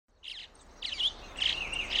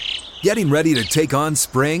Getting ready to take on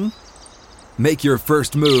spring? Make your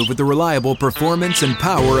first move with the reliable performance and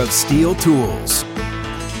power of Steel tools.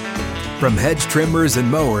 From hedge trimmers and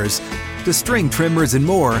mowers to string trimmers and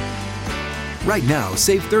more, right now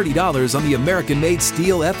save $30 on the American-made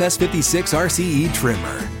Steel FS56 RCE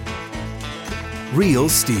trimmer. Real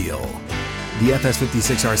Steel. The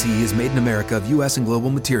FS56 RCE is made in America of U.S. and global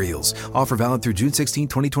materials. Offer valid through June 16,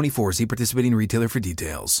 2024. See participating retailer for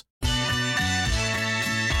details.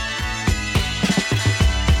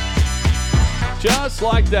 Just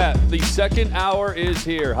like that, the second hour is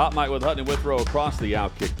here. Hot Mic with Hutton and Withrow across the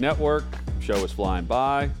Outkick Network. Show is flying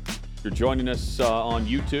by. If you're joining us on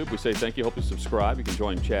YouTube, we say thank you. Hope you subscribe. You can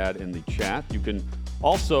join Chad in the chat. You can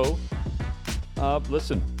also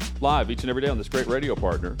listen live each and every day on this great radio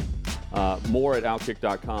partner. More at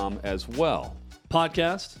Outkick.com as well.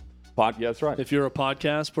 Podcast. Yeah, that's right. If you're a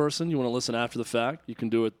podcast person, you want to listen after the fact, you can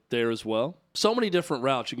do it there as well. So many different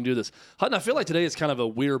routes you can do this. Hutton, I feel like today is kind of a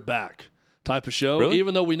we're back type of show, really?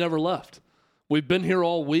 Even though we never left. We've been here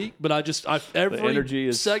all week, but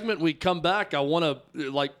every segment we come back, I want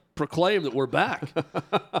to proclaim that we're back.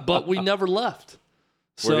 But we never left.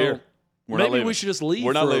 We're here. Maybe we should just leave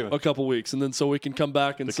for a couple weeks, and then so we can come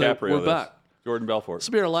back and say we're back. Jordan Belfort. This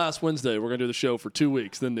will be our last Wednesday. We're going to do the show for 2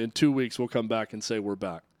 weeks. Then in 2 weeks, we'll come back and say we're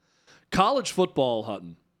back. College football,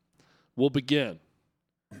 Hutton, will begin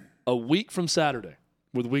a week from Saturday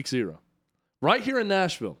with week 0. Right here in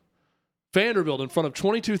Nashville. Vanderbilt, in front of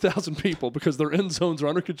 22,000 people because their end zones are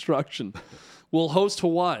under construction, will host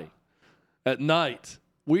Hawaii at night.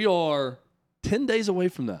 We are 10 days away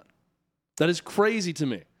from that. That is crazy to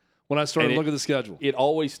me. When I started looking at the schedule, it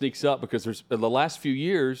always sneaks up because there's the last few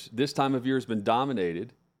years, this time of year has been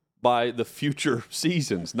dominated by the future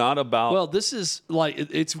seasons, not about. Well, this is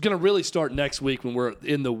it's going to really start next week when we're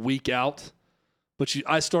in the week out. But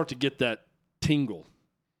I start to get that tingle.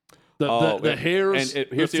 The hairs,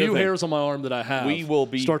 the few hairs on my arm that I have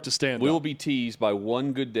start to stand up. We will be teased by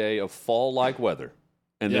one good day of fall-like weather,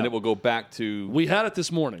 and then it will go back to. We had it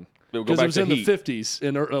this morning. Because it was in the 50s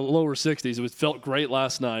and lower 60s. It felt great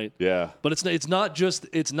last night. Yeah. But it's not just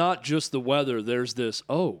the weather. There's this,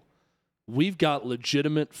 we've got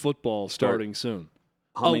legitimate football starting soon.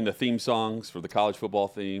 Humming the theme songs for the college football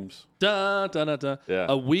themes. Da, da, da, da. Yeah.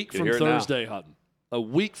 A week from Thursday, Hutton. A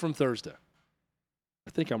week from Thursday. I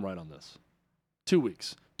think I'm right on this. 2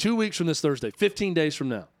 weeks. 2 weeks from this Thursday, 15 days from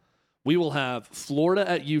now, we will have Florida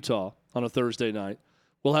at Utah on a Thursday night.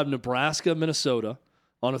 We'll have Nebraska, Minnesota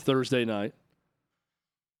on a Thursday night.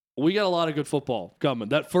 We got a lot of good football coming.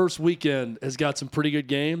 That first weekend has got some pretty good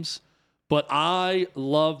games, but I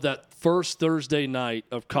love that first Thursday night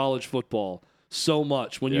of college football so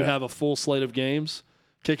much when you have a full slate of games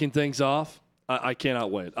kicking things off. I cannot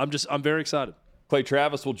wait. I'm very excited. Clay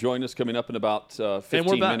Travis will join us coming up in about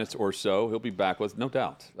 15 minutes or so. He'll be back with, no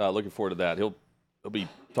doubt. Looking forward to that. He'll be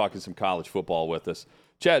talking some college football with us.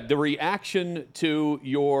 Chad, the reaction to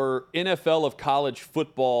your NFL of college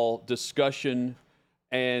football discussion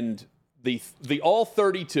and the all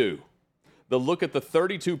 32, the look at the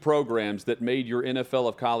 32 programs that made your NFL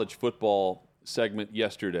of college football segment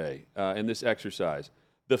yesterday in this exercise,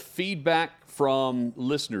 the feedback from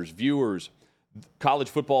listeners, viewers, college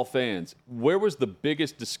football fans, where was the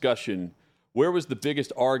biggest discussion? Where was the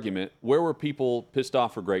biggest argument? Where were people pissed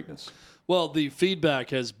off for greatness? Well, the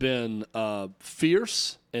feedback has been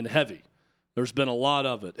fierce and heavy. There's been a lot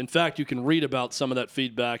of it. In fact, you can read about some of that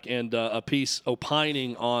feedback and a piece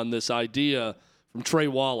opining on this idea from Trey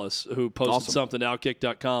Wallace, who posted something to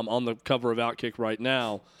Outkick.com on the cover of Outkick right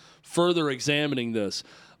now, further examining this.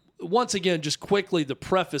 Once again, just quickly, the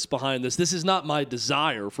preface behind this. This is not my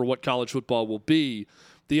desire for what college football will be.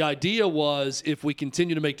 The idea was if we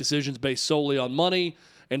continue to make decisions based solely on money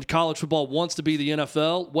and college football wants to be the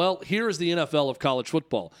NFL, well, here's the NFL of college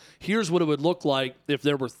football. Here's what it would look like if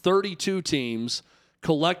there were 32 teams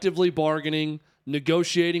collectively bargaining,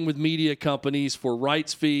 negotiating with media companies for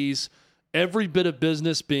rights fees, every bit of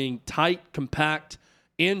business being tight, compact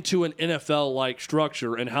into an NFL-like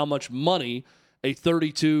structure, and how much money a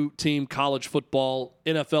 32-team college football,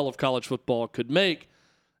 NFL of college football could make.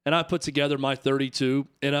 And I put together my 32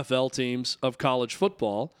 NFL teams of college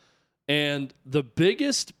football. And the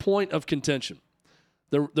biggest point of contention,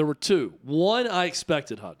 there were two. One I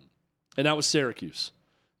expected, Hutton, and that was Syracuse.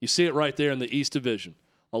 You see it right there in the East Division.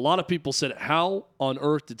 A lot of people said, how on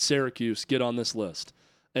earth did Syracuse get on this list?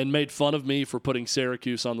 And made fun of me for putting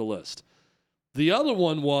Syracuse on the list. The other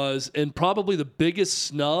one was, and probably the biggest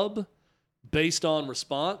snub based on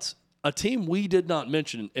response, a team we did not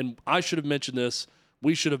mention, and I should have mentioned this,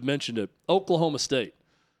 we should have mentioned it. Oklahoma State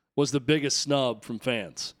was the biggest snub from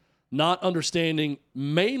fans. not understanding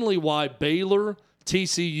mainly why Baylor,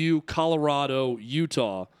 TCU, Colorado,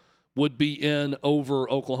 Utah would be in over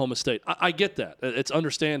Oklahoma State. I get that. It's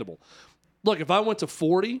understandable. Look, if I went to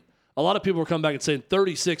 40, a lot of people are coming back and saying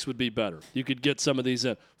 36 would be better. You could get some of these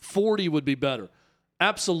in. 40 would be better.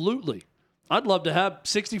 Absolutely. I'd love to have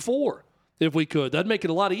 64 if we could. That'd make it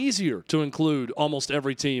a lot easier to include almost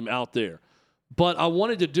every team out there. But I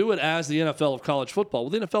wanted to do it as the NFL of college football.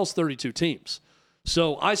 Well, the NFL's 32 teams.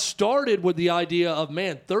 So I started with the idea of,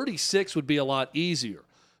 36 would be a lot easier.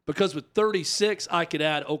 Because with 36, I could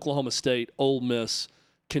add Oklahoma State, Ole Miss,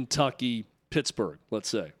 Kentucky, Pittsburgh, let's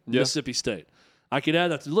say, Mississippi State. I could add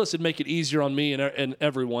that to the list and make it easier on me and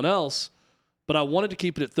everyone else. But I wanted to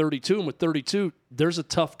keep it at 32. And with 32, there's a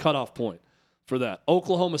tough cutoff point for that.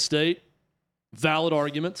 Oklahoma State, valid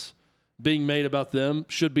arguments being made about them,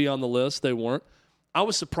 should be on the list. They weren't. I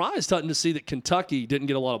was surprised, Hutton, to see that Kentucky didn't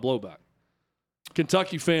get a lot of blowback.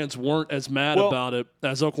 Kentucky fans weren't as mad about it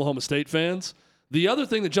as Oklahoma State fans. The other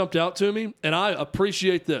thing that jumped out to me, and I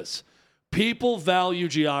appreciate this, people value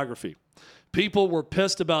geography. People were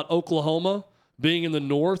pissed about Oklahoma being in the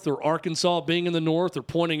north or Arkansas being in the north or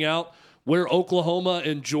pointing out where Oklahoma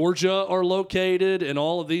and Georgia are located and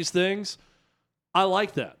all of these things. I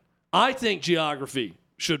like that. I think geography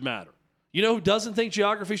should matter. You know who doesn't think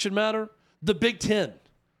geography should matter? The Big Ten,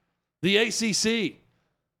 the ACC,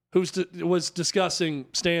 was discussing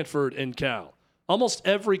Stanford and Cal. Almost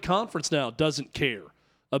every conference now doesn't care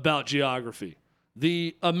about geography.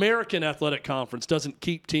 The American Athletic Conference doesn't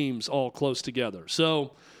keep teams all close together.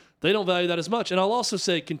 So they don't value that as much. And I'll also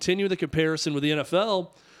say, continue the comparison with the NFL,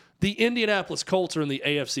 the Indianapolis Colts are in the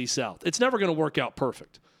AFC South. It's never going to work out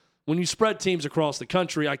perfect. When you spread teams across the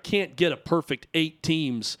country, I can't get a perfect 8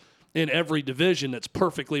 teams in every division that's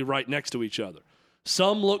perfectly right next to each other.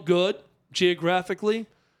 Some look good geographically.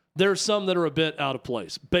 There are some that are a bit out of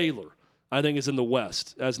place. Baylor, I think, is in the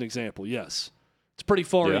West, as an example. Yes. It's pretty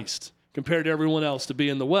far east compared to everyone else to be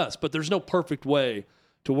in the West, but there's no perfect way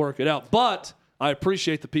to work it out. But I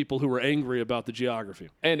appreciate the people who were angry about the geography.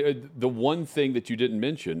 And the one thing that you didn't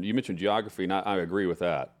mention, you mentioned geography, and I agree with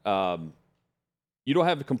that. You don't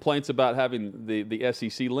have the complaints about having the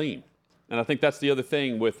SEC lean. And I think that's the other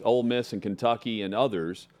thing with Ole Miss and Kentucky and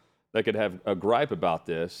others that could have a gripe about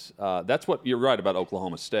this. That's what you're right about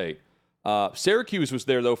Oklahoma State. Syracuse was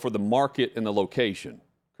there, though, for the market and the location,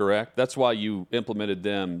 correct? That's why you implemented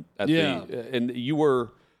them at and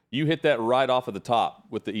you hit that right off of the top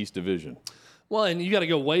with the East Division. Well, and you got to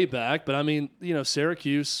go way back, but I mean,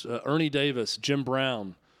 Syracuse, Ernie Davis, Jim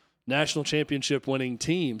Brown, national championship winning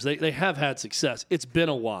teams, they have had success. It's been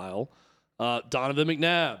a while. Donovan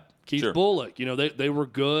McNabb, Keith Bullock, they were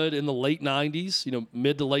good in the late 90s,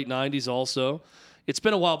 mid to late 90s also. It's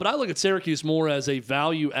been a while, but I look at Syracuse more as a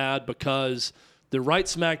value add because they're right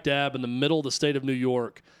smack dab in the middle of the state of New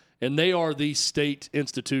York, and they are the state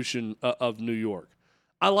institution of New York.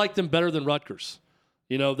 I like them better than Rutgers.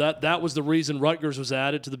 That was the reason Rutgers was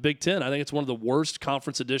added to the Big Ten. I think it's one of the worst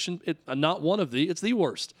conference edition. It's the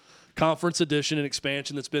worst conference edition and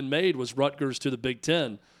expansion that's been made was Rutgers to the Big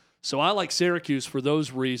Ten. So I like Syracuse for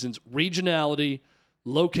those reasons. Regionality,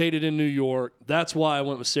 located in New York. That's why I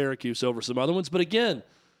went with Syracuse over some other ones. But again,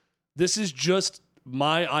 this is just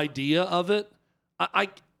my idea of it.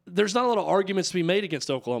 There's not a lot of arguments to be made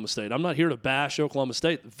against Oklahoma State. I'm not here to bash Oklahoma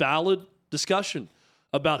State. Valid discussion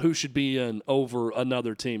about who should be in over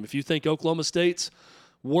another team. If you think Oklahoma State's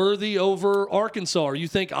worthy over Arkansas, or you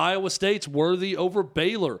think Iowa State's worthy over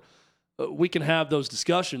Baylor, we can have those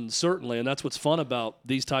discussions, certainly, and that's what's fun about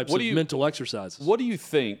these types of mental exercises. What do you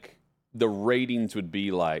think the ratings would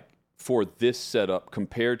be like for this setup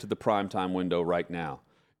compared to the primetime window right now?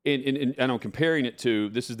 And I'm comparing it to,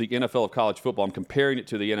 this is the NFL of college football, I'm comparing it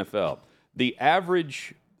to the NFL. The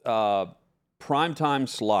average primetime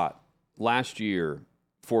slot last year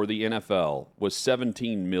for the NFL was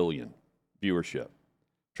 17 million viewership,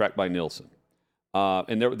 tracked by Nielsen.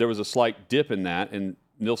 And there was a slight dip in that, and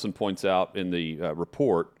Nielsen points out in the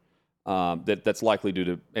report that's likely due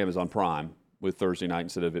to Amazon Prime with Thursday night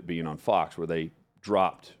instead of it being on Fox, where they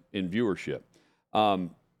dropped in viewership.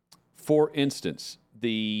 For instance,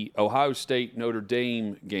 the Ohio State-Notre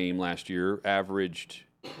Dame game last year averaged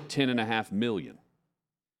 10.5 million.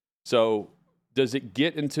 So does it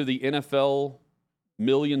get into the NFL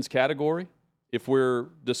millions category if we're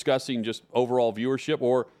discussing just overall viewership,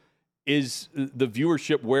 or is the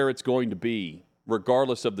viewership where it's going to be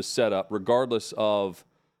regardless of the setup, regardless of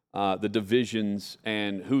the divisions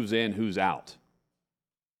and who's in, who's out?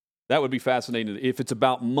 That would be fascinating if it's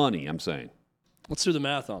about money, I'm saying. Let's do the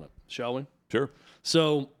math on it, shall we? Sure.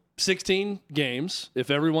 So 16 games,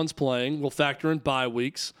 if everyone's playing, we'll factor in bye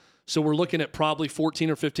weeks. So we're looking at probably 14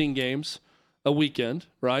 or 15 games a weekend,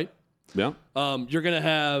 right? Yeah. You're going to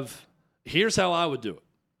have – here's how I would do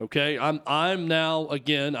it, okay? I'm now,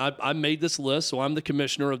 again, I made this list, so I'm the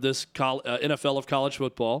commissioner of this NFL of college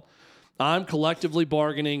football. I'm collectively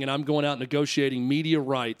bargaining, and I'm going out negotiating media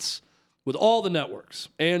rights with all the networks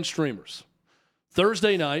and streamers.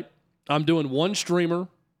 Thursday night, I'm doing one streamer,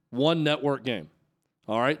 one network game.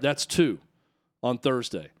 All right, that's 2 on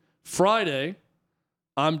Thursday. Friday,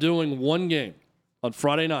 I'm doing one game on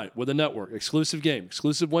Friday night with a network, exclusive game,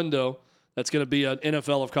 exclusive window. That's going to be an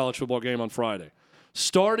NFL of college football game on Friday.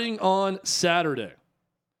 Starting on Saturday.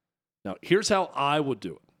 Now, here's how I would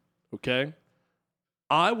do it, okay?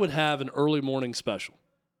 I would have an early morning special.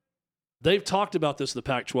 They've talked about this in the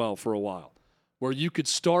Pac-12 for a while, where you could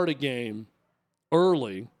start a game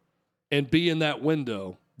early and be in that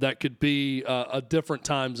window that could be a different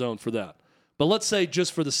time zone for that. But let's say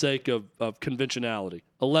just for the sake of conventionality,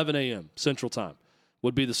 11 a.m. Central Time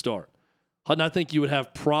would be the start. And I think you would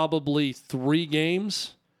have probably 3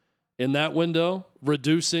 games in that window,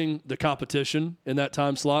 reducing the competition in that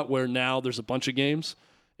time slot where now there's a bunch of games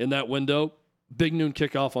in that window. Big noon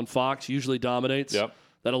kickoff on Fox usually dominates that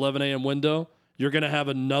 11 a.m. window. You're going to have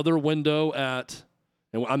another window at,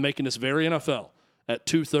 and I'm making this very NFL, at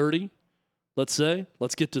 2:30, let's say.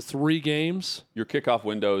 Let's get to 3 games. Your kickoff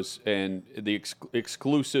windows and the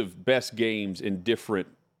exclusive best games in different,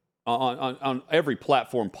 on every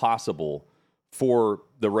platform possible for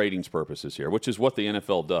the ratings purposes here, which is what the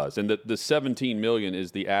NFL does. And the 17 million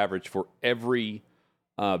is the average for every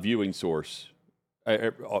viewing source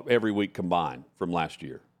every week combined from last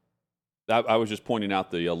year. I was just pointing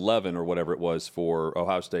out the 11 or whatever it was for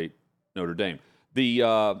Ohio State, Notre Dame.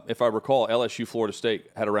 If I recall, LSU, Florida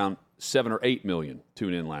State had around 7 or 8 million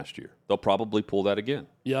tune in last year. They'll probably pull that again.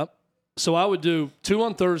 Yep. So I would do 2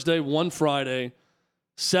 on Thursday, 1 Friday,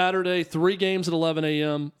 Saturday, 3 games at 11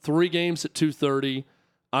 a.m., 3 games at 2:30.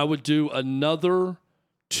 I would do another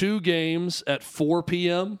 2 games at 4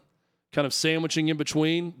 p.m., kind of sandwiching in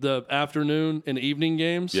between the afternoon and evening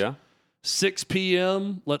games. Yeah. 6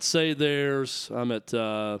 p.m., let's say I'm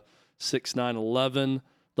at 6, 9, 11.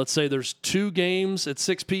 Let's say there's 2 games at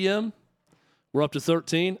 6 p.m. We're up to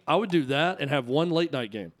 13. I would do that and have 1 late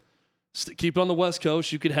night game. Keep it on the West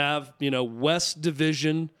Coast. You could have, West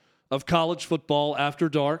Division of college football after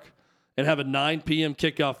dark and have a 9 p.m.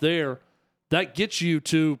 kickoff there. That gets you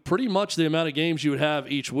to pretty much the amount of games you would have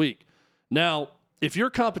each week. Now, if your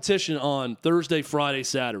competition on Thursday, Friday,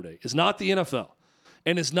 Saturday is not the NFL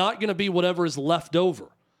and is not going to be whatever is left over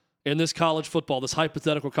in this college football, this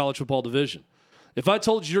hypothetical college football division, if I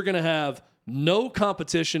told you you're going to have no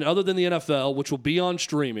competition other than the NFL, which will be on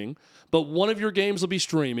streaming, but one of your games will be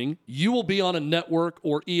streaming, you will be on a network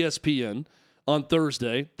or ESPN on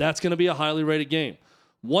Thursday, that's going to be a highly rated game.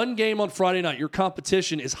 1 game on Friday night, your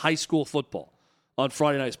competition is high school football on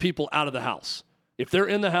Friday nights, people out of the house. If they're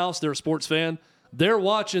in the house, they're a sports fan, they're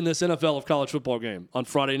watching this NFL of college football game on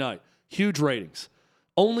Friday night. Huge ratings.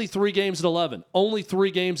 Only 3 games at 11. Only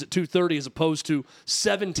 3 games at 2:30 as opposed to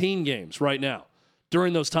 17 games right now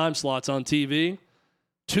during those time slots on TV.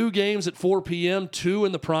 2 games at 4 p.m., 2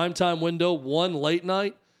 in the primetime window, 1 late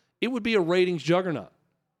night. It would be a ratings juggernaut.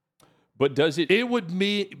 But does it... It would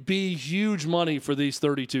be huge money for these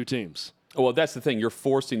 32 teams. Well, that's the thing. You're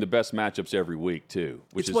forcing the best matchups every week, too.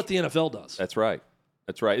 It's what the NFL does. That's right.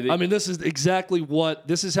 That's right. I mean, this is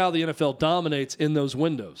how the NFL dominates in those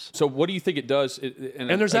windows. So what do you think it does?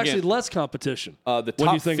 And there's actually less competition. The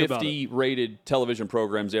top 50 rated television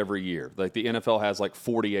programs every year. Like the NFL has like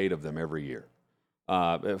 48 of them every year.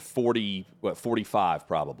 45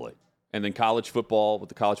 probably. And then college football, with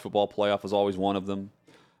the college football playoff is always one of them.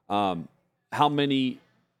 How many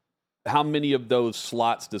of those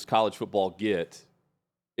slots does college football get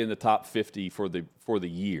in the top 50 for the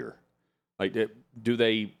year? Like, do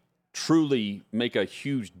they truly make a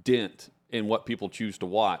huge dent in what people choose to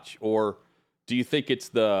watch? Or do you think it's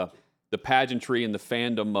the pageantry and the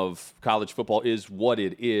fandom of college football is what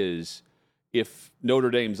it is? If Notre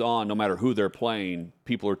Dame's on, no matter who they're playing,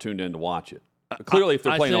 people are tuned in to watch it. Clearly, if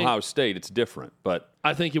they're playing Ohio State, it's different. But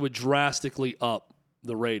I think it would drastically up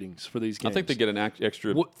the ratings for these games. I think they get an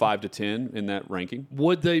extra 5 to 10 in that ranking.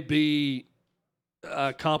 Would they be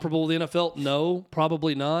comparable with the NFL? No,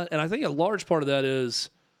 probably not. And I think a large part of that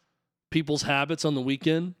is people's habits on the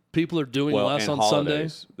weekend. People are doing less on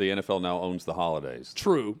holidays. Sunday. The NFL now owns the holidays.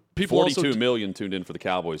 True. 42 million tuned in for the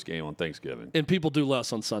Cowboys game on Thanksgiving. And people do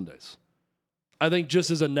less on Sundays. I think just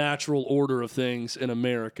as a natural order of things in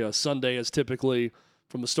America, Sunday has typically,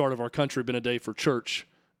 from the start of our country, been a day for church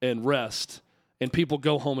and rest, and people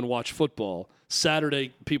go home and watch football.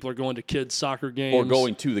 Saturday, people are going to kids' soccer games. Or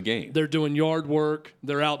going to the game. They're doing yard work.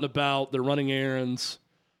 They're out and about. They're running errands.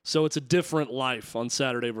 So it's a different life on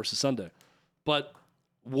Saturday versus Sunday. But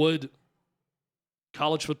would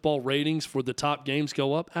college football ratings for the top games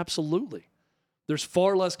go up? Absolutely. There's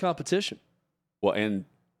far less competition. Well, and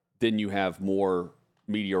then you have more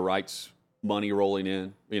media rights money rolling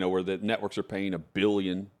in, where the networks are paying $1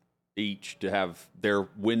 billion each to have their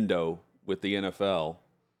window with the NFL.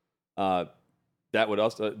 That would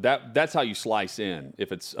also that's how you slice in.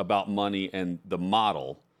 If it's about money and the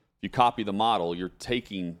model, if you copy the model, you're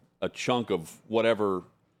taking a chunk of whatever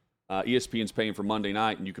ESPN's paying for Monday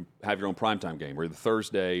night, and you can have your own primetime game. Or the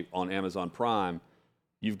Thursday on Amazon Prime,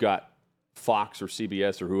 you've got Fox or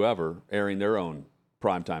CBS or whoever airing their own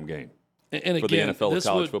primetime game and for again, the NFL or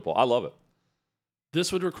college football. I love it.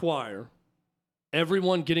 This would require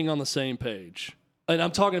everyone getting on the same page. And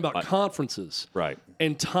I'm talking about conferences. Right.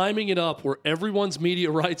 And timing it up where everyone's media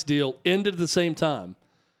rights deal ended at the same time.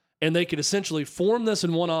 And they could essentially form this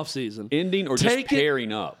in one offseason. Ending or just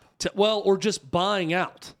pairing up? Or just buying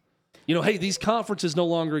out. Hey, these conferences no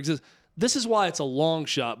longer exist. This is why it's a long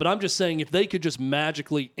shot. But I'm just saying if they could just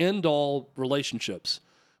magically end all relationships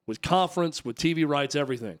with conference, with TV rights,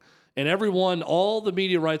 everything, and everyone, all the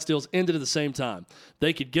media rights deals ended at the same time,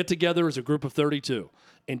 they could get together as a group of 32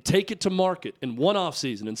 and take it to market in one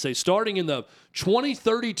offseason and say, starting in the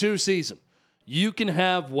 2032 season, you can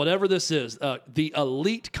have whatever this is, the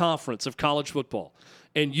elite conference of college football,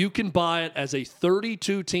 and you can buy it as a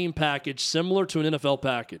 32-team package similar to an NFL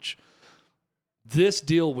package. This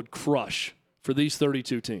deal would crush for these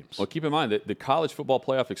 32 teams. Well, keep in mind that the college football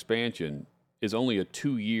playoff expansion is only a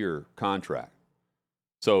 2-year contract.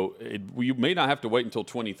 So you may not have to wait until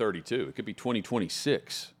 2032. It could be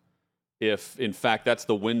 2026 if, in fact, that's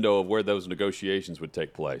the window of where those negotiations would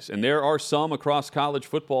take place. And there are some across college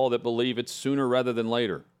football that believe it's sooner rather than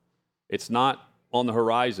later. It's not on the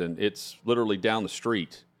horizon. It's literally down the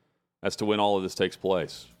street as to when all of this takes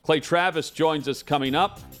place. Clay Travis joins us coming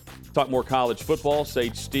up. Talk more college football,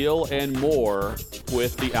 Sage Steele, and more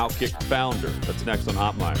with the Outkick founder. That's next on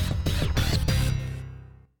Hotmire.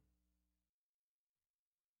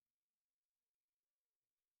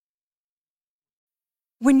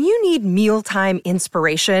 When you need mealtime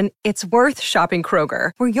inspiration, it's worth shopping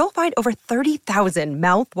Kroger, where you'll find over 30,000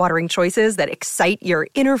 mouth-watering choices that excite your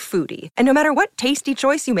inner foodie. And no matter what tasty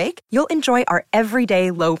choice you make, you'll enjoy our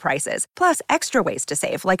everyday low prices, plus extra ways to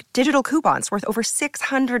save, like digital coupons worth over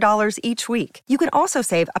 $600 each week. You can also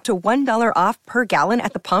save up to $1 off per gallon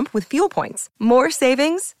at the pump with fuel points. More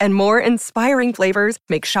savings and more inspiring flavors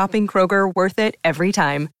make shopping Kroger worth it every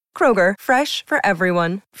time. Kroger, fresh for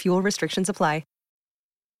everyone. Fuel restrictions apply.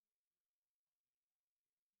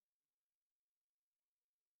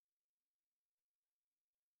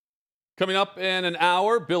 Coming up in an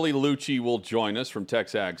hour, Billy Lucci will join us from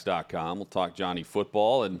TexAgs.com. We'll talk Johnny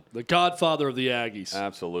football and the godfather of the Aggies.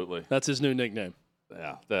 Absolutely. That's his new nickname.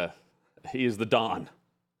 Yeah, he is the Don.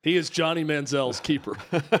 He is Johnny Manziel's keeper.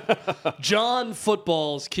 John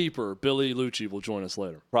Football's keeper, Billy Lucci, will join us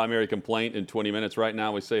later. Primary complaint in 20 minutes. Right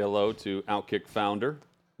now, we say hello to Outkick founder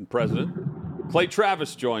and president. Clay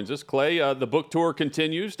Travis joins us. Clay, the book tour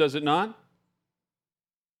continues, does it not?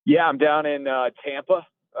 Yeah, I'm down in Tampa.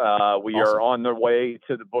 We Awesome. are on the way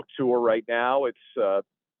to the book tour right now. It's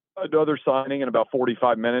another signing in about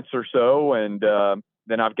 45 minutes or so. And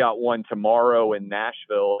then I've got one tomorrow in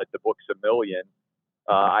Nashville at the Books A Million.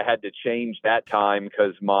 I had to change that time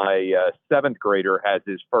because my seventh grader has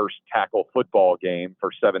his first tackle football game for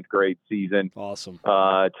seventh grade season. Awesome.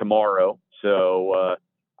 Tomorrow. So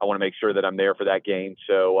I want to make sure that I'm there for that game.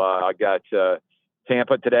 So I got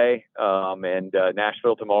Tampa today and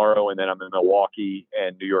Nashville tomorrow, and then I'm in Milwaukee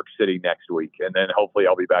and New York City next week. And then hopefully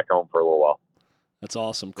I'll be back home for a little while. That's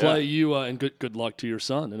awesome. Clay, you and good luck to your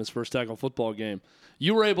son in his first tackle football game.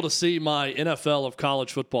 You were able to see my NFL of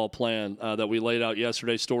college football plan that we laid out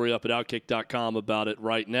yesterday. Story up at Outkick.com about it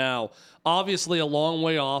right now. Obviously a long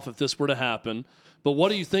way off if this were to happen, but what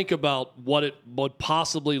do you think about what it would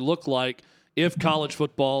possibly look like if college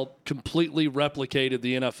football completely replicated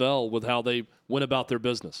the NFL with how they went about their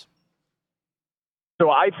business? So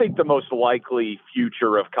I think the most likely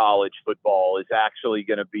future of college football is actually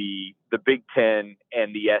going to be the Big Ten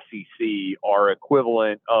and the SEC are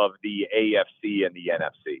equivalent of the AFC and the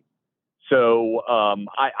NFC. So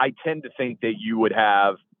I tend to think that you would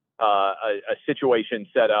have a situation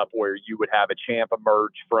set up where you would have a champ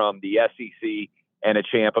emerge from the SEC and a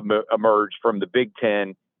champ emerge from the Big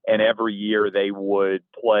Ten, and every year they would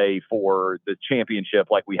play for the championship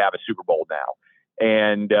like we have a Super Bowl now.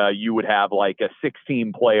 And you would have like a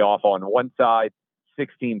 16 playoff on one side,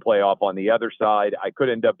 16 playoff on the other side. I could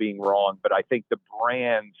end up being wrong, but I think the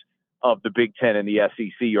brands of the Big Ten and the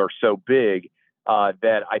SEC are so big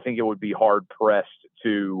that I think it would be hard pressed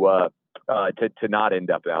to not end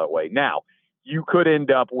up that way. Now, you could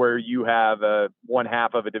end up where you have one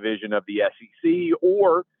half of a division of the SEC,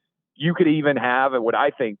 or you could even have, and what I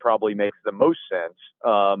think probably makes the most sense.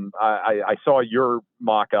 I saw your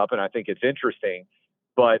mock-up, and I think it's interesting,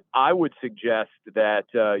 but I would suggest that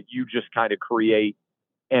you just kind of create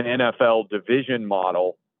an NFL division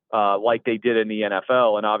model like they did in the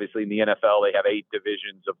NFL. And obviously in the NFL, they have 8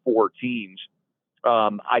 divisions of 4 teams.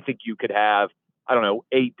 I think you could have,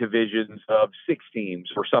 8 divisions of 6 teams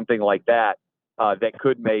or something like that. That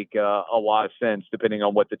could make a lot of sense depending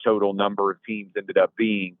on what the total number of teams ended up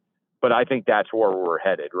being. But I think that's where we're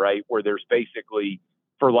headed, right? Where there's basically,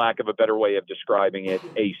 for lack of a better way of describing it,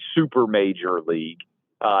 a super major league.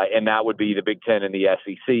 And that would be the Big Ten and the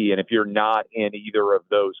SEC. And if you're not in either of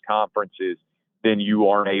those conferences, then you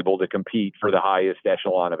aren't able to compete for the highest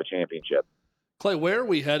echelon of a championship. Clay, where are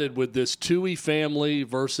we headed with this Tui family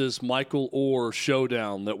versus Michael Orr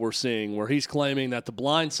showdown that we're seeing, where he's claiming that the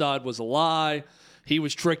blind side was a lie, he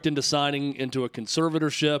was tricked into signing into a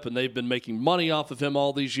conservatorship, and they've been making money off of him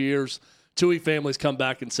all these years? Tui family's come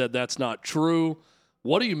back and said that's not true.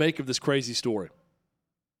 What do you make of this crazy story?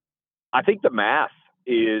 I think the math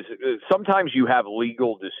is sometimes you have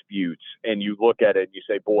legal disputes and you look at it and you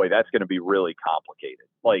say, boy, that's going to be really complicated.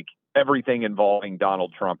 Like everything involving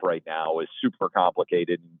Donald Trump right now is super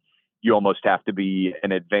complicated. You almost have to be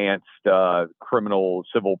an advanced criminal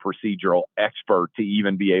civil procedural expert to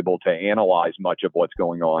even be able to analyze much of what's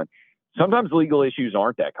going on. Sometimes legal issues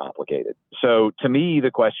aren't that complicated. So to me,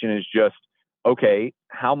 the question is just, okay,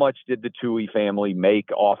 how much did the Tui family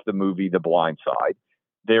make off the movie The Blind Side?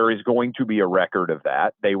 There is going to be a record of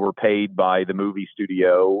that. They were paid by the movie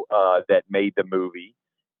studio that made the movie.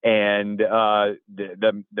 And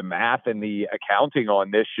the math and the accounting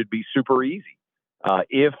on this should be super easy.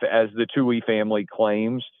 If, as the Tui family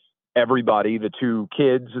claims, everybody, the 2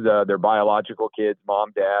 kids, their biological kids,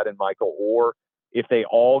 mom, dad, and Michael Orr, if they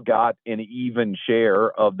all got an even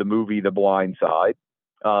share of the movie The Blind Side,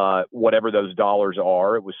 whatever those dollars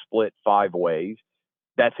are, it was split 5 ways.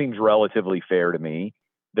 That seems relatively fair to me.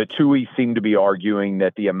 The Tui seem to be arguing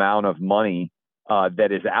that the amount of money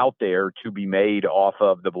that is out there to be made off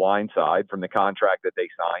of The Blind Side from the contract that they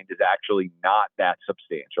signed is actually not that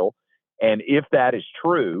substantial. And if that is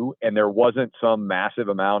true, and there wasn't some massive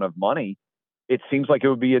amount of money, it seems like it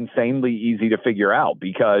would be insanely easy to figure out,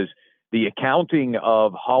 because the accounting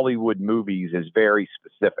of Hollywood movies is very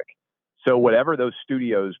specific. So whatever those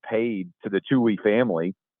studios paid to the Tui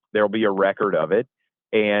family, there'll be a record of it,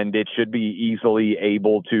 and it should be easily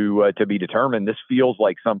able to be determined. This feels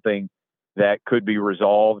like something that could be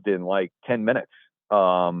resolved in like 10 minutes.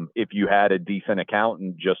 If you had a decent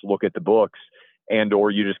accountant just look at the books, and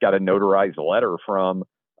or you just got a notarized letter from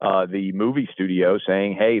the movie studio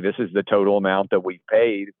saying, hey, this is the total amount that we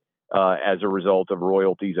paid as a result of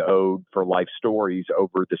royalties owed for Life Stories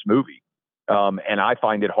over this movie. And I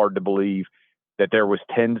find it hard to believe that there was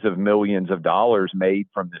tens of millions of dollars made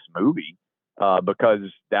from this movie, because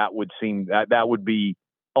that would seem that would be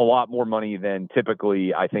a lot more money than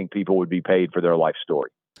typically I think people would be paid for their life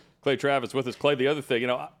story. Clay Travis with us. Clay, the other thing,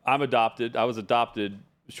 I'm adopted. I was adopted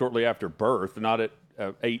shortly after birth, not at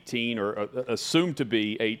 18 or assumed to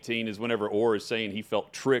be 18 is whenever Orr is saying he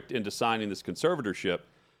felt tricked into signing this conservatorship.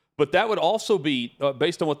 But that would also be,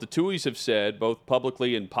 based on what the Tuis have said, both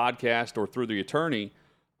publicly in podcast or through the attorney,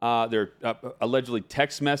 there are allegedly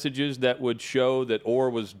text messages that would show that Orr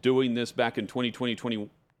was doing this back in 2020,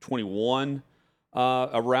 2021,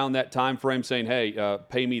 around that time frame, saying, hey,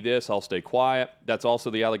 pay me this, I'll stay quiet. That's also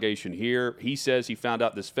the allegation here. He says he found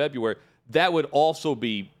out this February. That would also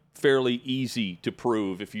be fairly easy to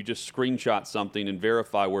prove if you just screenshot something and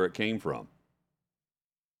verify where it came from.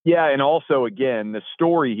 Yeah, and also, again, the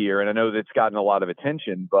story here, and I know that's gotten a lot of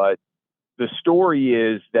attention, but the story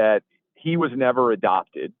is that he was never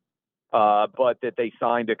adopted, but that they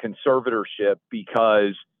signed a conservatorship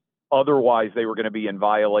because otherwise they were going to be in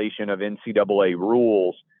violation of NCAA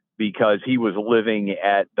rules, because he was living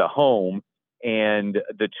at the home and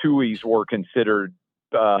the Tuis were considered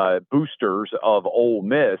boosters of Ole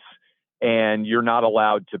Miss, and you're not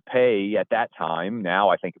allowed to pay at that time. Now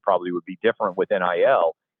I think it probably would be different with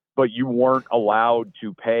NIL, but you weren't allowed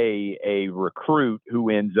to pay a recruit who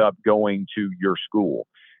ends up going to your school.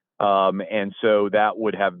 And so that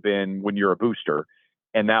would have been when you're a booster,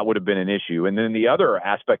 and that would have been an issue. And then the other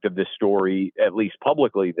aspect of this story, at least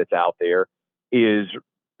publicly that's out there, is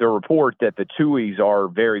the report that the Tuis are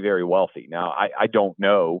very, very wealthy. Now, I don't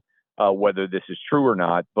know whether this is true or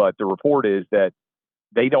not. But the report is that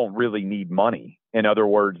they don't really need money. In other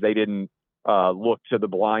words, they didn't look to the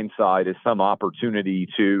blind side as some opportunity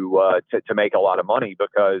to make a lot of money,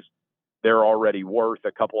 because they're already worth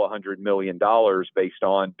a couple of $100 million based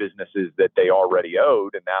on businesses that they already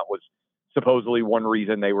owed. And that was supposedly one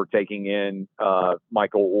reason they were taking in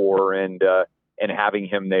Michael Orr and having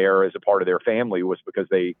him there as a part of their family, was because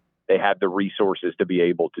they had the resources to be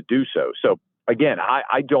able to do so. So again,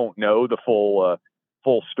 I don't know the full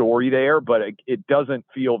story there, but it doesn't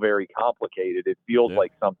feel very complicated. It feels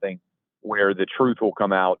like something where the truth will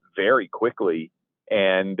come out very quickly,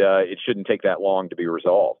 and it shouldn't take that long to be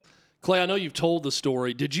resolved. Clay, I know you've told the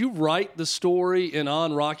story. Did you write the story in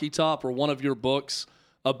On Rocky Top or one of your books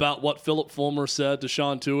about what Philip Fulmer said to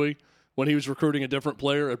Sean Tuohy when he was recruiting a different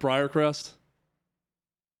player at Briarcrest?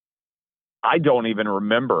 I don't even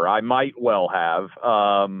remember. I might well have.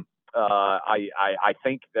 I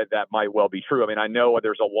think that might well be true. I mean, I know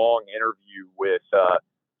there's a long interview with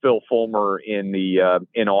Phil Fulmer in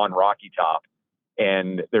On Rocky Top,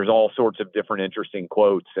 and there's all sorts of different interesting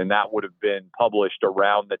quotes, and that would have been published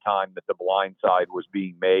around the time that The Blind Side was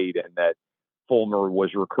being made and that Fulmer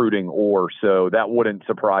was recruiting Orr. So that wouldn't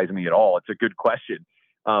surprise me at all. It's a good question,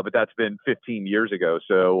 but that's been 15 years ago.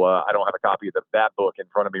 So I don't have a copy of that book in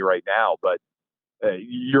front of me right now, but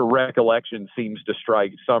your recollection seems to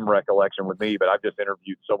strike some recollection with me, but I've just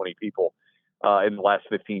interviewed so many people in the last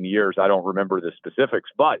 15 years. I don't remember the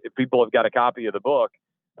specifics, but if people have got a copy of the book,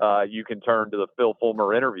 you can turn to the Phil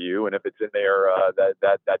Fulmer interview, and if it's in there,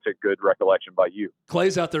 that's a good recollection by you.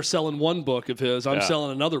 Clay's out there selling one book of his. I'm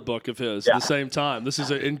selling another book of his at the same time. This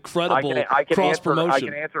is an incredible cross-promotion. I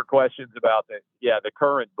can answer questions about the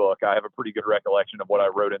current book. I have a pretty good recollection of what I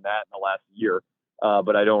wrote in that in the last year.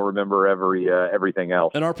 But I don't remember everything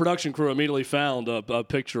else. And our production crew immediately found a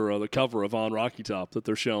picture of the cover of On Rocky Top that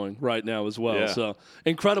they're showing right now as well. Yeah. So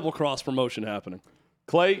incredible cross-promotion happening.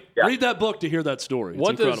 Clay, read that book to hear that story. It's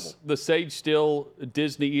incredible. Does the Sage Steele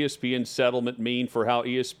Disney ESPN settlement mean for how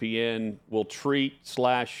ESPN will treat /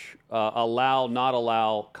 allow, not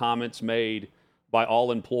allow comments made by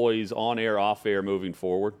all employees on air, off air moving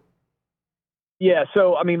forward? Yeah,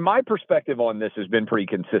 so, I mean, my perspective on this has been pretty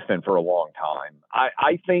consistent for a long time.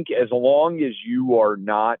 I think as long as you are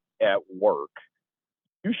not at work,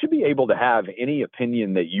 you should be able to have any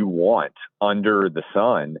opinion that you want under the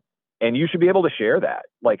sun, and you should be able to share that.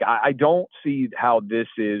 Like, I don't see how this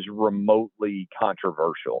is remotely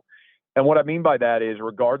controversial. And what I mean by that is,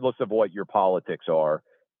 regardless of what your politics are,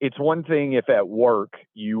 it's one thing if at work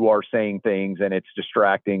you are saying things and it's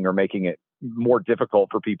distracting or making it more difficult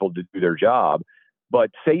for people to do their job. But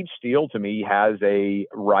Sage Steele, to me, has a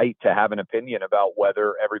right to have an opinion about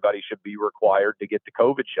whether everybody should be required to get the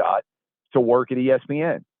COVID shot to work at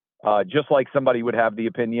ESPN. Just like somebody would have the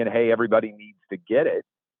opinion, hey, everybody needs to get it.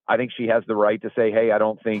 I think she has the right to say, hey, I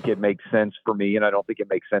don't think it makes sense for me, and I don't think it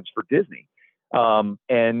makes sense for Disney.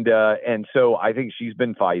 And so I think she's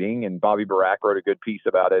been fighting, and Bobby Barack wrote a good piece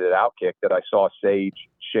about it at Outkick that I saw Sage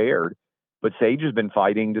shared. But Sage has been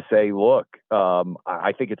fighting to say, look,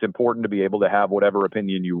 I think it's important to be able to have whatever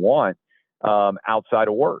opinion you want outside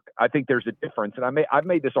of work. I think there's a difference, and I've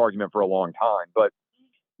made this argument for a long time. But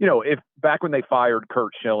you know, if back when they fired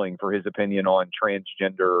Curt Schilling for his opinion on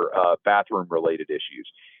transgender bathroom-related issues,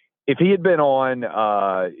 if he had been on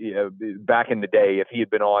back in the day, if he had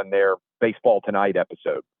been on their Baseball Tonight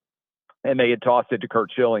episode, and they had tossed it to Curt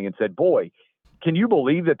Schilling and said, boy, can you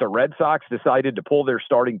believe that the Red Sox decided to pull their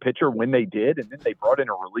starting pitcher when they did, and then they brought in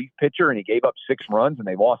a relief pitcher and he gave up 6 runs and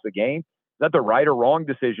they lost the game? Is that the right or wrong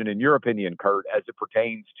decision in your opinion, Curt, as it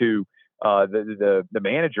pertains to the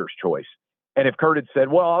manager's choice? And if Curt had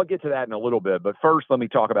said, well, I'll get to that in a little bit, but first let me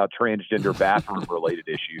talk about transgender bathroom-related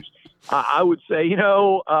issues, I would say,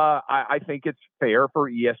 I think it's fair for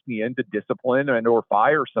ESPN to discipline and or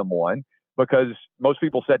fire someone, because most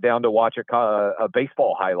people sat down to watch a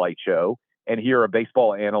baseball highlight show and hear a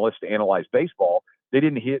baseball analyst analyze baseball. They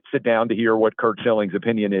didn't sit down to hear what Curt Schilling's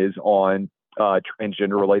opinion is on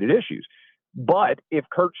transgender-related issues. But if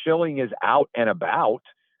Curt Schilling is out and about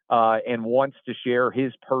and wants to share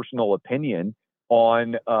his personal opinion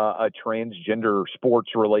on a transgender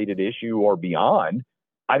sports-related issue or beyond,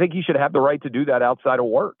 I think he should have the right to do that outside of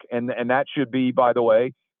work. And that should be, by the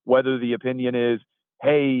way, whether the opinion is,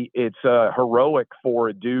 hey, it's heroic for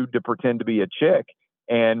a dude to pretend to be a chick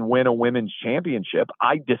and win a women's championship.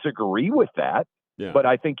 I disagree with that, but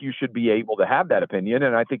I think you should be able to have that opinion,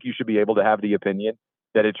 and I think you should be able to have the opinion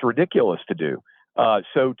that it's ridiculous to do.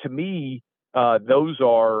 So to me, those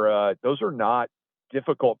are not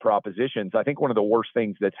difficult propositions. I think one of the worst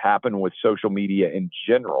things that's happened with social media in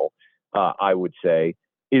general, I would say,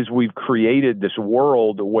 is we've created this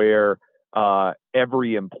world where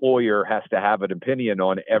every employer has to have an opinion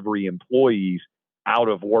on every employee's out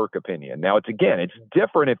of work opinion. Now, it's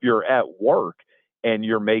different if you're at work and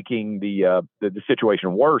you're making the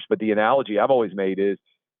situation worse. But the analogy I've always made is,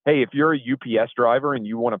 hey, if you're a UPS driver and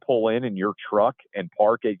you want to pull in your truck and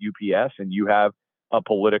park at UPS and you have a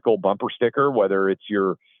political bumper sticker, whether it's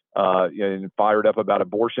you're fired up about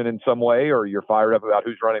abortion in some way or you're fired up about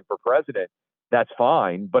who's running for president, that's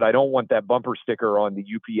fine. But I don't want that bumper sticker on the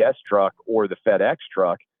UPS truck or the FedEx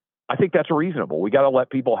truck. I think that's reasonable. We got to let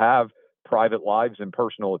people have private lives and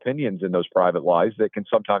personal opinions in those private lives that can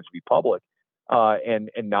sometimes be public. And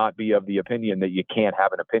not be of the opinion that you can't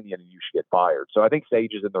have an opinion and you should get fired. So I think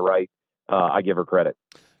Sage is in the right. I give her credit.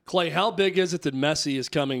 Clay, how big is it that Messi is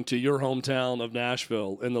coming to your hometown of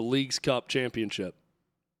Nashville in the Leagues Cup championship?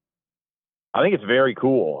 I think it's very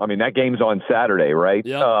cool. I mean, that game's on Saturday, right?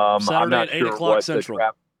 Yeah, Saturday at 8 o'clock Central.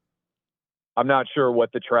 I'm not sure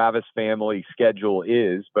what the Travis family schedule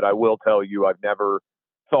is, but I will tell you I've never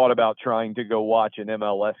thought about trying to go watch an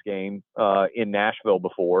MLS game in Nashville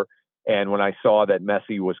before. And when I saw that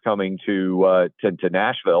Messi was coming to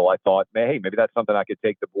Nashville, I thought, hey, maybe that's something I could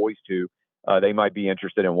take the boys to. They might be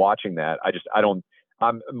interested in watching that.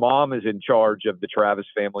 Mom is in charge of the Travis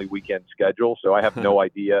family weekend schedule, so I have no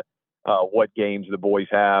idea what games the boys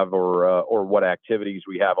have or what activities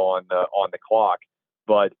we have on the clock.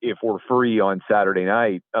 But if we're free on Saturday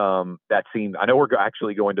night, I know we're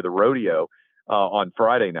actually going to the rodeo on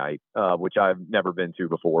Friday night, which I've never been to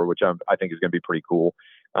before, which I think is going to be pretty cool.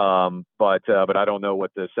 But I don't know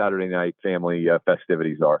what the Saturday night family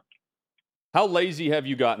festivities are. How lazy have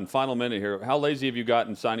you gotten? Final minute here. How lazy have you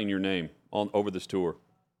gotten signing your name over this tour?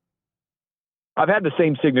 I've had the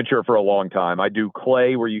same signature for a long time. I do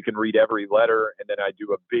clay where you can read every letter, and then I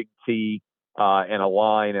do a big T and a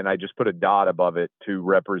line, and I just put a dot above it to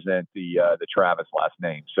represent the Travis last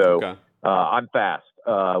name. So okay. I'm fast.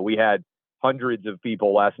 We had hundreds of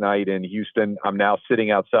people last night in Houston. I'm now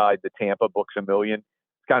sitting outside the Tampa Books A Million.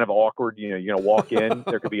 It's kind of awkward. You're going to walk in.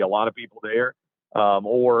 There could be a lot of people there.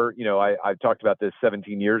 I talked about this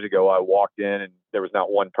 17 years ago. I walked in and there was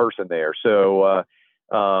not one person there. So,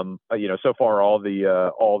 so far all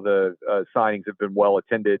the signings have been well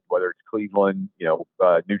attended, whether it's Cleveland,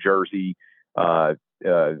 New Jersey,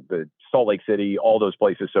 the Salt Lake City, all those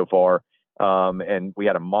places so far. And we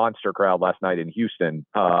had a monster crowd last night in Houston.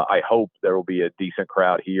 I hope there will be a decent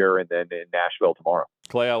crowd here and then in Nashville tomorrow.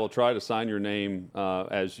 Clay, I will try to sign your name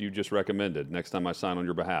as you just recommended next time I sign on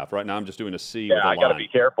your behalf. Right now I'm just doing a C with a line. I got to be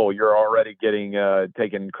careful. You're already getting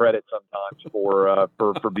taking credit sometimes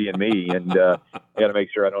for being me, and I got to make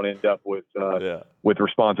sure I don't end up with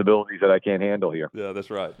responsibilities that I can't handle here. Yeah, that's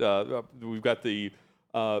right. We've got the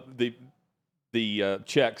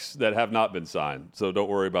checks that have not been signed, so don't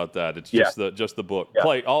worry about that. It's just the book. Yeah.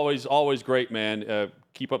 Clay, always great, man.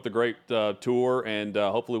 Keep up the great tour, and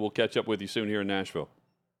hopefully we'll catch up with you soon here in Nashville.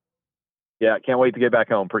 Yeah, can't wait to get back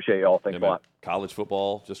home. Appreciate y'all. Thanks a lot. College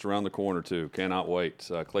football just around the corner, too. Cannot wait.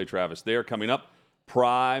 Clay Travis there. Coming up,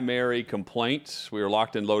 primary complaints. We are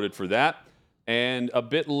locked and loaded for that. And a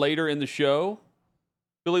bit later in the show,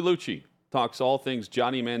 Billy Lucci talks all things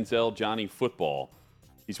Johnny Manziel, Johnny football.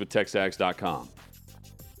 He's with TexAgs.com.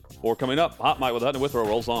 Or coming up, Hot Mike with Hutton and Withrow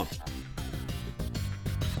rolls on.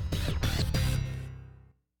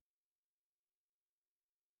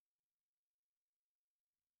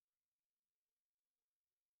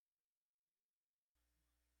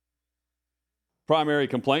 Primary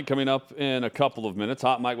complaint coming up in a couple of minutes.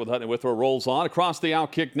 Hot Mike with Hutton and Withrow rolls on across the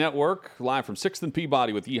Outkick Network, live from 6th and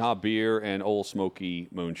Peabody with Yeehaw Beer and Old Smoky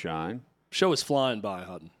Moonshine. Show is flying by,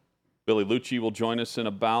 Hutton. Billy Lucci will join us in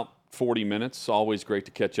about 40 minutes. Always great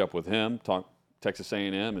to catch up with him. Talk Texas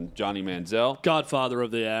A&M and Johnny Manziel. Godfather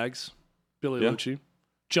of the Ags, Billy Lucci.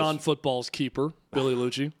 John Football's keeper, Billy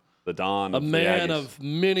Lucci. The Don of a man of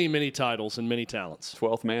many, many titles and many talents.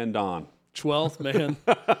 12th man Don. 12th man.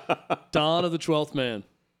 Don of the 12th man.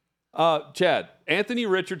 Chad, Anthony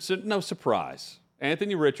Richardson, no surprise.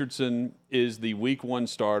 Anthony Richardson is the week 1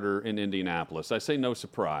 starter in Indianapolis. I say no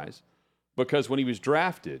surprise because when he was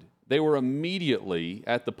drafted, they were immediately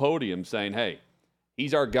at the podium saying, hey,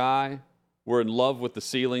 he's our guy. We're in love with the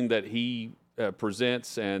ceiling that he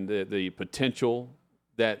presents and the potential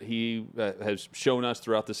that he has shown us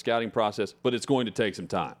throughout the scouting process, but it's going to take some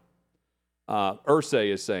time.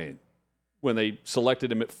 Irsay is saying, when they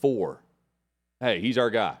selected him at 4, hey, he's our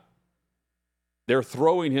guy. They're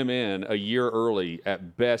throwing him in a year early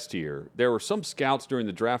at best here. There were some scouts during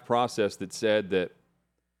the draft process that said that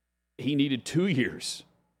he needed 2 years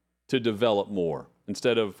to develop more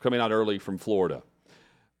instead of coming out early from Florida.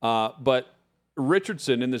 But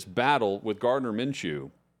Richardson in this battle with Gardner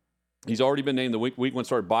Minshew, he's already been named the week one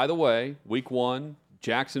starter. By the way, week one,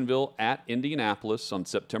 Jacksonville at Indianapolis on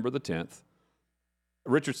September the 10th.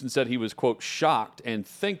 Richardson said he was, quote, shocked and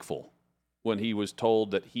thankful when he was told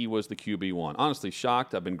that he was the QB1. Honestly,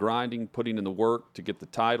 shocked. I've been grinding, putting in the work to get the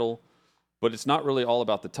title. But it's not really all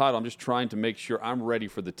about the title. I'm just trying to make sure I'm ready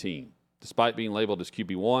for the team. Despite being labeled as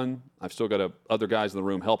QB1, I've still got other guys in the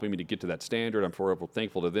room helping me to get to that standard. I'm forever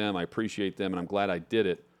thankful to them. I appreciate them, and I'm glad I did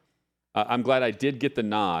it. I'm glad I did get the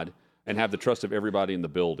nod and have the trust of everybody in the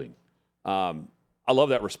building. I love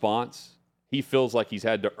that response. He feels like he's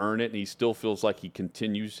had to earn it, and he still feels like he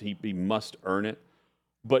continues. He must earn it.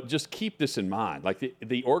 But just keep this in mind. Like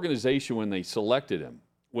the organization, when they selected him,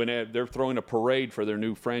 when they're throwing a parade for their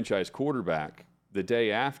new franchise quarterback the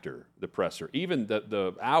day after the presser, even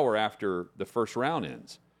the hour after the first round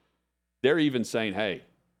ends, they're even saying, hey,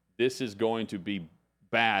 this is going to be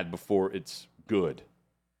bad before it's good.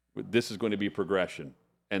 This is going to be progression,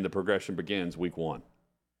 and the progression begins week one.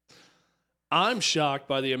 I'm shocked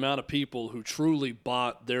by the amount of people who truly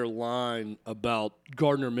bought their line about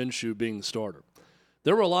Gardner Minshew being the starter.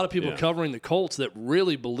 There were a lot of people covering the Colts that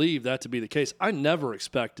really believed that to be the case. I never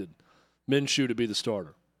expected Minshew to be the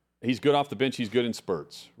starter. He's good off the bench. He's good in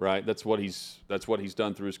spurts, right? That's what he's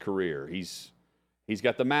done through his career. He's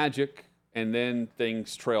got the magic, and then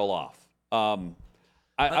things trail off. I'm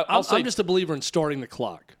just a believer in starting the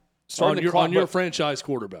clock. On your franchise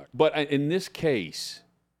quarterback. But in this case,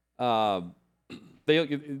 they're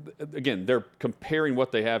comparing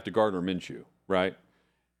what they have to Gardner Minshew, right?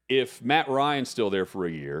 If Matt Ryan's still there for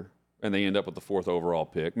a year and they end up with the 4th overall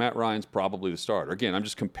pick, Matt Ryan's probably the starter. Again, I'm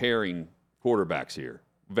just comparing quarterbacks here,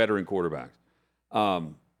 veteran quarterbacks.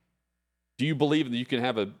 Do you believe that you can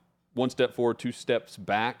have a 1 step forward, 2 steps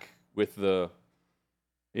back with the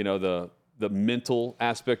mental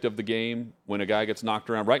aspect of the game when a guy gets knocked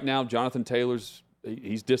around? Right now, Jonathan Taylor's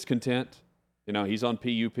he's discontent. He's on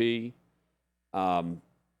PUP.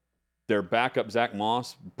 Their backup, Zach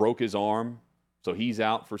Moss, broke his arm. So he's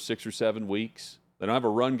out for 6 or 7 weeks. They don't have a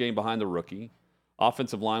run game behind the rookie.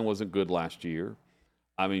 Offensive line wasn't good last year.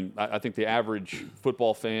 I mean, I think the average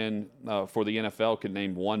football fan for the NFL can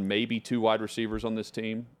name 1, maybe 2 wide receivers on this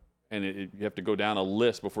team. And you have to go down a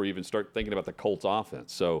list before you even start thinking about the Colts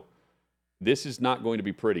offense. So this is not going to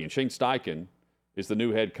be pretty. And Shane Steichen is the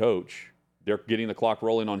new head coach. They're getting the clock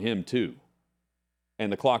rolling on him too.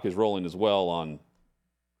 And the clock is rolling as well on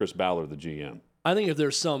Chris Ballard, the GM. I think if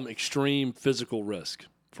there's some extreme physical risk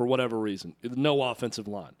for whatever reason, no offensive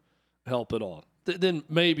line help at all, then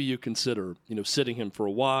maybe you consider sitting him for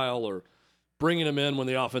a while or bringing him in when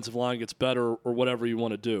the offensive line gets better or whatever you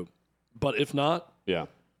want to do. But if not,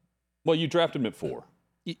 well, you draft him at 4.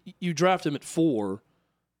 You draft him at 4,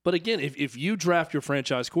 but again, if you draft your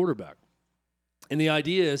franchise quarterback, and the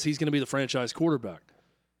idea is he's going to be the franchise quarterback.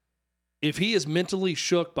 If he is mentally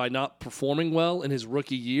shook by not performing well in his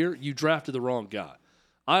rookie year, you drafted the wrong guy.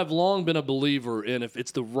 I've long been a believer in if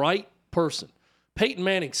it's the right person. Peyton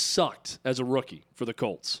Manning sucked as a rookie for the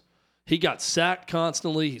Colts. He got sacked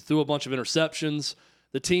constantly. He threw a bunch of interceptions.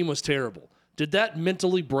 The team was terrible. Did that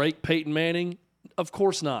mentally break Peyton Manning? Of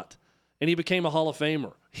course not. And he became a Hall of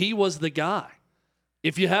Famer. He was the guy.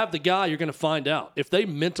 If you have the guy, you're going to find out. If they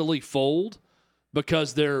mentally fold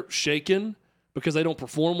because they're shaken, because they don't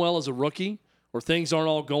perform well as a rookie, or things aren't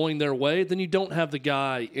all going their way, then you don't have the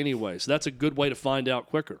guy anyway. So that's a good way to find out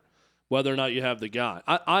quicker whether or not you have the guy.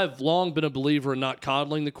 I've long been a believer in not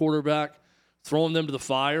coddling the quarterback, throwing them to the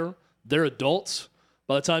fire. They're adults.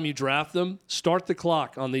 By the time you draft them, start the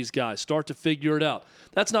clock on these guys. Start to figure it out.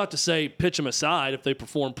 That's not to say pitch them aside if they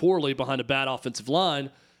perform poorly behind a bad offensive line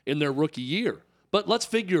in their rookie year. But let's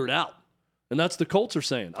figure it out. And that's the Colts are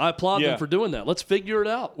saying. I applaud them for doing that. Let's figure it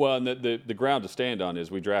out. Well, and the ground to stand on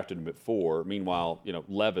is we drafted him at 4. Meanwhile,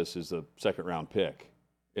 Levis is a second-round pick.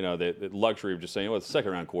 The luxury of just saying, well, it's a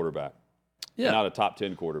second-round quarterback, not a top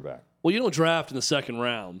 10 quarterback. Well, you don't draft in the second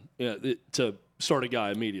round to start a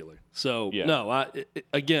guy immediately. So, no,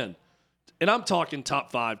 again, and I'm talking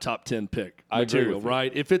top 5, top 10 pick material,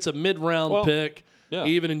 right? If it's a mid-round pick,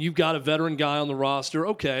 even and you've got a veteran guy on the roster,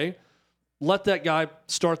 okay, let that guy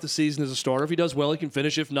start the season as a starter. If he does well, he can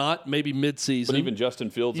finish. If not, maybe mid-season. But even Justin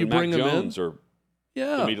Fields and Mac Jones are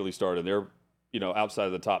immediately started. They're outside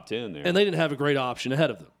of the top 10 there. And they didn't have a great option ahead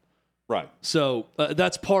of them. Right. So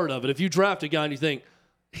that's part of it. If you draft a guy and you think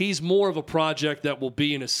he's more of a project that will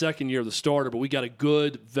be in his second year of the starter, but we got a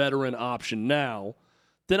good veteran option now,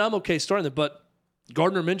 then I'm okay starting them. But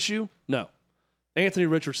Gardner Minshew, no. Anthony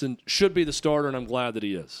Richardson should be the starter, and I'm glad that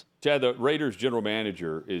he is. Chad, the Raiders general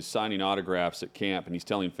manager is signing autographs at camp, and he's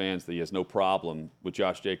telling fans that he has no problem with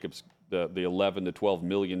Josh Jacobs the $11 to $12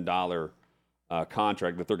 million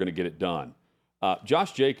contract, that they're going to get it done.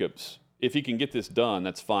 Josh Jacobs, if he can get this done,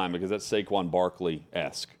 that's fine, because that's Saquon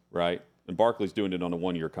Barkley-esque, right? And Barkley's doing it on a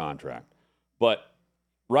one-year contract. But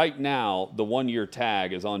right now, the one-year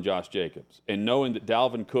tag is on Josh Jacobs. And knowing that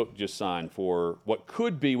Dalvin Cook just signed for what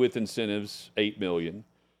could be, with incentives, $8 million.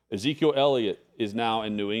 Ezekiel Elliott is now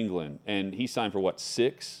in New England, and he signed for, what, $6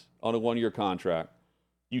 million on a one-year contract.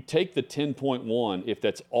 You take the 10.1 if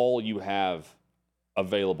that's all you have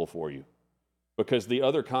available for you, because the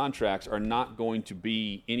other contracts are not going to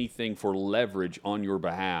be anything for leverage on your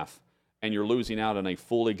behalf, and you're losing out on a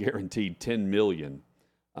fully guaranteed $10 million,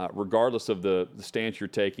 regardless of the stance you're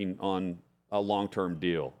taking on a long-term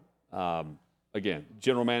deal. Again,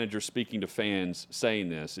 general manager speaking to fans saying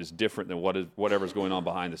this is different than whatever's going on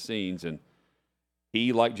behind the scenes, and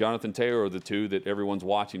he, like Jonathan Taylor, are the two that everyone's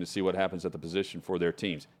watching to see what happens at the position for their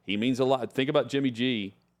teams. He means a lot. Think about Jimmy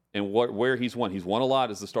G and where he's won. He's won a lot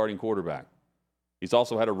as the starting quarterback. He's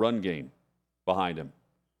also had a run game behind him.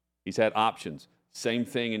 He's had options. Same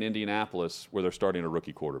thing in Indianapolis, where they're starting a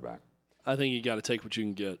rookie quarterback. I think you got to take what you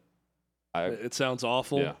can get. It sounds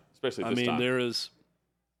awful. Yeah, especially this time. There is.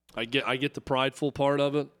 I get the prideful part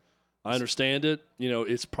of it. I understand it.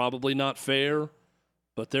 It's probably not fair,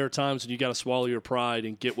 but there are times when you got to swallow your pride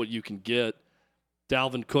and get what you can get.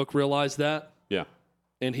 Dalvin Cook realized that. Yeah.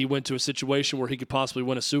 And he went to a situation where he could possibly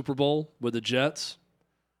win a Super Bowl with the Jets.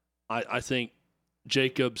 I think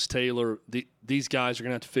Jacobs, Taylor, these guys are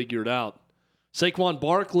going to have to figure it out. Saquon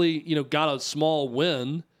Barkley, got a small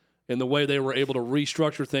win in the way they were able to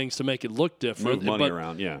restructure things to make it look different. Move money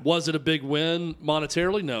around, yeah. Was it a big win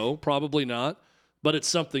monetarily? No, probably not. But it's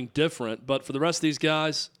something different. But for the rest of these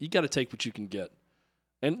guys, you got to take what you can get.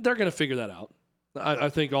 And they're going to figure that out. I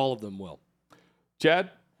think all of them will.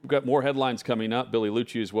 Chad, we've got more headlines coming up, Billy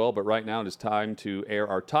Lucci as well, but right now it is time to air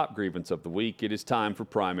our top grievance of the week. It is time for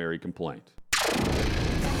Primary Complaint.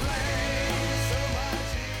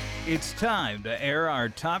 It's time to air our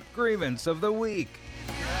top grievance of the week.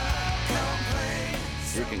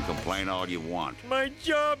 You can complain all you want. My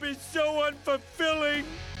job is so unfulfilling.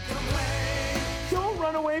 Don't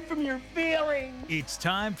run away from your feelings. It's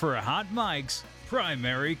time for Hot Mike's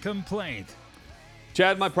Primary Complaint.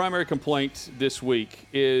 Chad, my primary complaint this week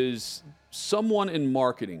is someone in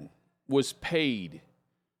marketing was paid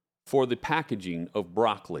for the packaging of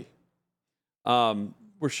broccoli.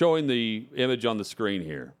 We're showing the image on the screen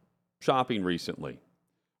here. Shopping recently.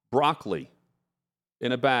 Broccoli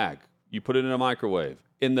in a bag. You put it in a microwave.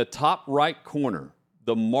 In the top right corner,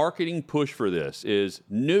 the marketing push for this is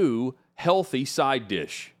new healthy side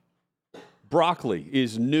dish. Broccoli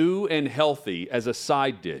is new and healthy as a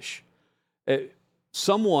side dish.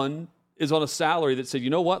 Someone is on a salary that said, you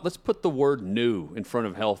know what, let's put the word new in front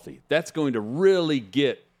of healthy. That's going to really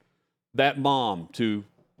get that mom to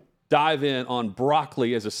dive in on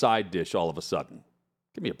broccoli as a side dish all of a sudden.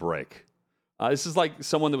 Give me a break. This is like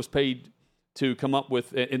someone that was paid to come up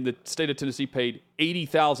with, in the state of Tennessee, paid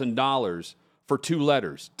 $80,000 for 2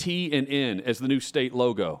 letters, T and N, as the new state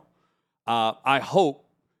logo. I hope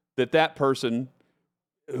that person,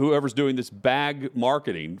 whoever's doing this bag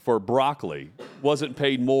marketing for broccoli, wasn't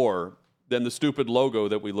paid more than the stupid logo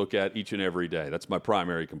that we look at each and every day. That's my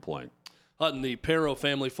primary complaint. Hutton, the Perro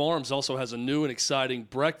Family Farms also has a new and exciting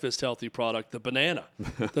breakfast healthy product, the banana,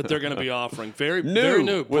 that they're going to be offering. Very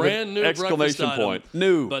new, brand new exclamation breakfast point. Item.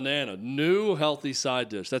 New banana, new healthy side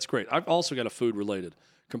dish. That's great. I've also got a food-related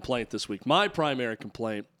complaint this week. My primary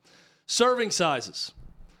complaint, serving sizes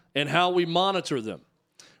and how we monitor them.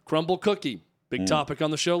 Crumble cookie, big topic on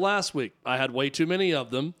the show last week. I had way too many of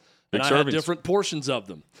them, and I had different portions of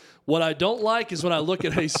them. What I don't like is when I look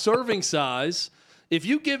at a serving size. If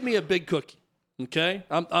you give me a big cookie, okay,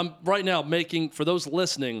 I'm right now making, for those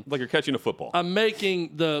listening. Like you're catching a football. I'm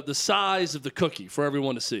making the size of the cookie for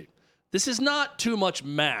everyone to see. This is not too much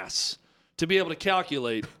mass to be able to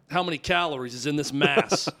calculate how many calories is in this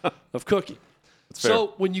mass of cookie.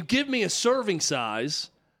 So when you give me a serving size,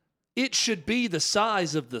 it should be the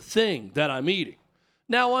size of the thing that I'm eating.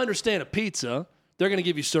 Now, I understand a pizza, they're going to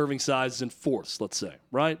give you serving sizes in fourths, let's say,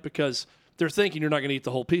 right? Because they're thinking you're not going to eat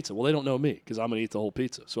the whole pizza. Well, they don't know me because I'm going to eat the whole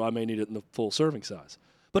pizza, so I may need it in the full serving size.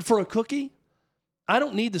 But for a cookie, I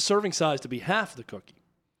don't need the serving size to be half the cookie.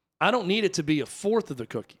 I don't need it to be a fourth of the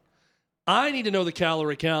cookie. I need to know the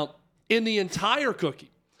calorie count in the entire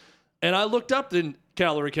cookie. And I looked up the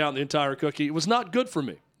calorie count in the entire cookie. It was not good for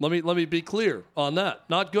me. Let me be clear on that.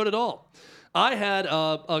 Not good at all. I had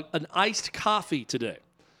an iced coffee today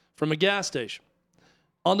from a gas station.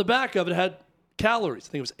 On the back of it had calories. I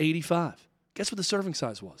think it was 85. Guess what the serving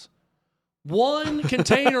size was? 1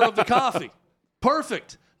 container of the coffee.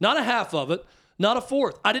 Perfect. Not a half of it, not a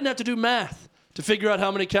fourth. I didn't have to do math to figure out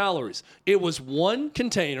how many calories. It was one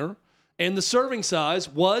container, and the serving size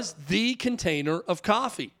was the container of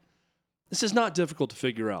coffee. This is not difficult to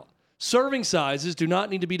figure out. Serving sizes do not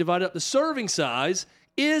need to be divided up. The serving size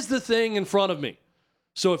is the thing in front of me.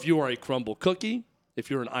 So if you are a crumble cookie, if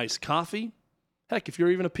you're an iced coffee, heck, if you're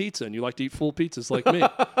even a pizza and you like to eat full pizzas like me,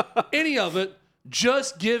 any of it,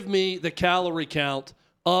 just give me the calorie count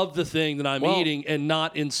of the thing that I'm eating and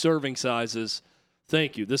not in serving sizes.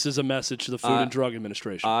 Thank you. This is a message to the Food and Drug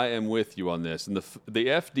Administration. I am with you on this. And the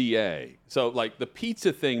FDA, so like the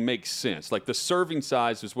pizza thing makes sense. Like the serving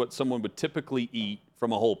size is what someone would typically eat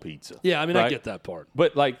from a whole pizza. Yeah, I mean, right? I get that part.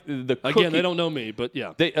 But like the cookie, again, they don't know me, but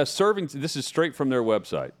yeah. This is straight from their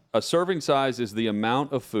website. A serving size is the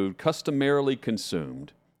amount of food customarily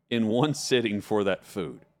consumed in one sitting for that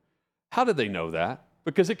food. How do they know that?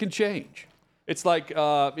 Because it can change. It's like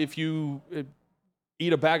if you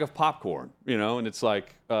eat a bag of popcorn, and it's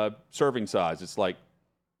like serving size. It's like,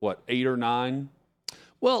 what, 8 or 9?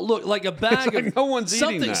 Well, look, like a bag like of no one's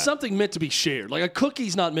eating that. Something meant to be shared. Like a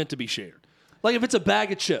cookie's not meant to be shared. Like if it's a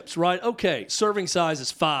bag of chips, right? Okay, serving size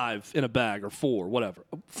is 5 in a bag or 4, whatever.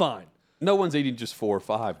 Fine. No one's eating just 4 or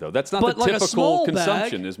 5, though. That's not the typical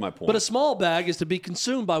consumption, is my point. But a small bag is to be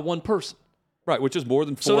consumed by one person. Right, which is more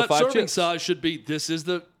than 4 or 5 chips. So that serving size should be, this is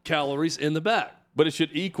the calories in the bag. But it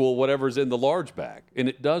should equal whatever's in the large bag, and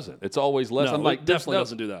it doesn't. It's always less. No, I'm like, it definitely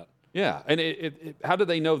doesn't do that. Yeah, and how do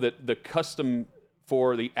they know that the custom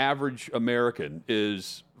for the average American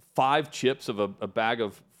is 5 chips of a bag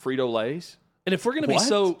of Frito-Lays? And if we're going to be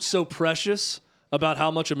so precious about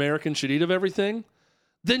how much Americans should eat of everything,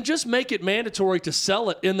 then just make it mandatory to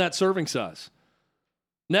sell it in that serving size.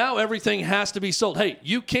 Now everything has to be sold. Hey,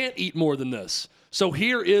 you can't eat more than this. So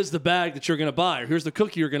here is the bag that you're going to buy, or here's the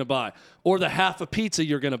cookie you're going to buy, or the half a pizza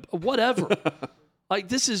you're going to, whatever. Like,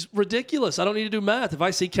 this is ridiculous. I don't need to do math. If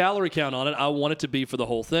I see calorie count on it, I want it to be for the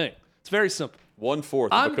whole thing. It's very simple. 1/4 of a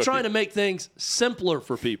cookie. I'm trying to make things simpler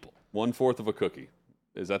for people. 1/4 of a cookie.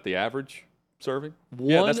 Is that the average serving?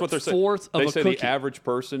 Yeah, that's what they're saying. 1/4 of a cookie. They say the average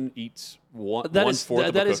person eats 1/4 of a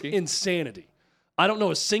cookie. That is insanity. I don't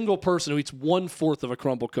know a single person who eats 1/4 of a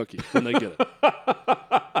crumble cookie when they get it.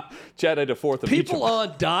 Chad ate a fourth of People each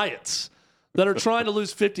on diets that are trying to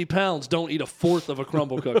lose 50 pounds don't eat a fourth of a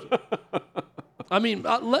crumble cookie. I mean,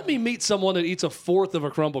 let me meet someone that eats a fourth of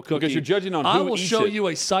a crumble cookie. Because you're judging on who eats it. I will show you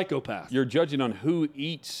a psychopath. You're judging on who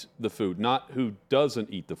eats the food, not who doesn't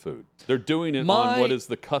eat the food. They're doing it on what is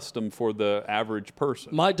the custom for the average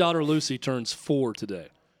person. My daughter Lucy turns 4 today.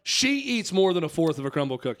 She eats more than a fourth of a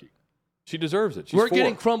crumble cookie. She deserves it. We're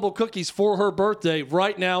getting crumble cookies for her birthday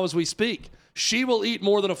right now as we speak. She will eat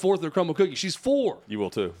more than a fourth of a crumble cookie. She's 4. You will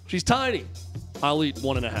too. She's tiny. I'll eat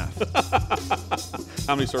 1.5.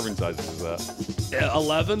 How many serving sizes is that?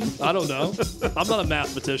 11? I don't know. I'm not a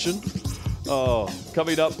mathematician. Oh,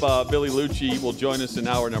 coming up, Billy Lucci will join us in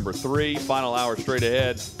hour number 3. Final hour straight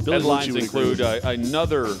ahead. Billy Headlines Lucci include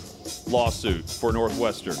another lawsuit for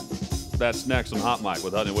Northwestern. That's next on Hot Mic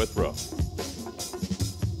with Honey Withrow.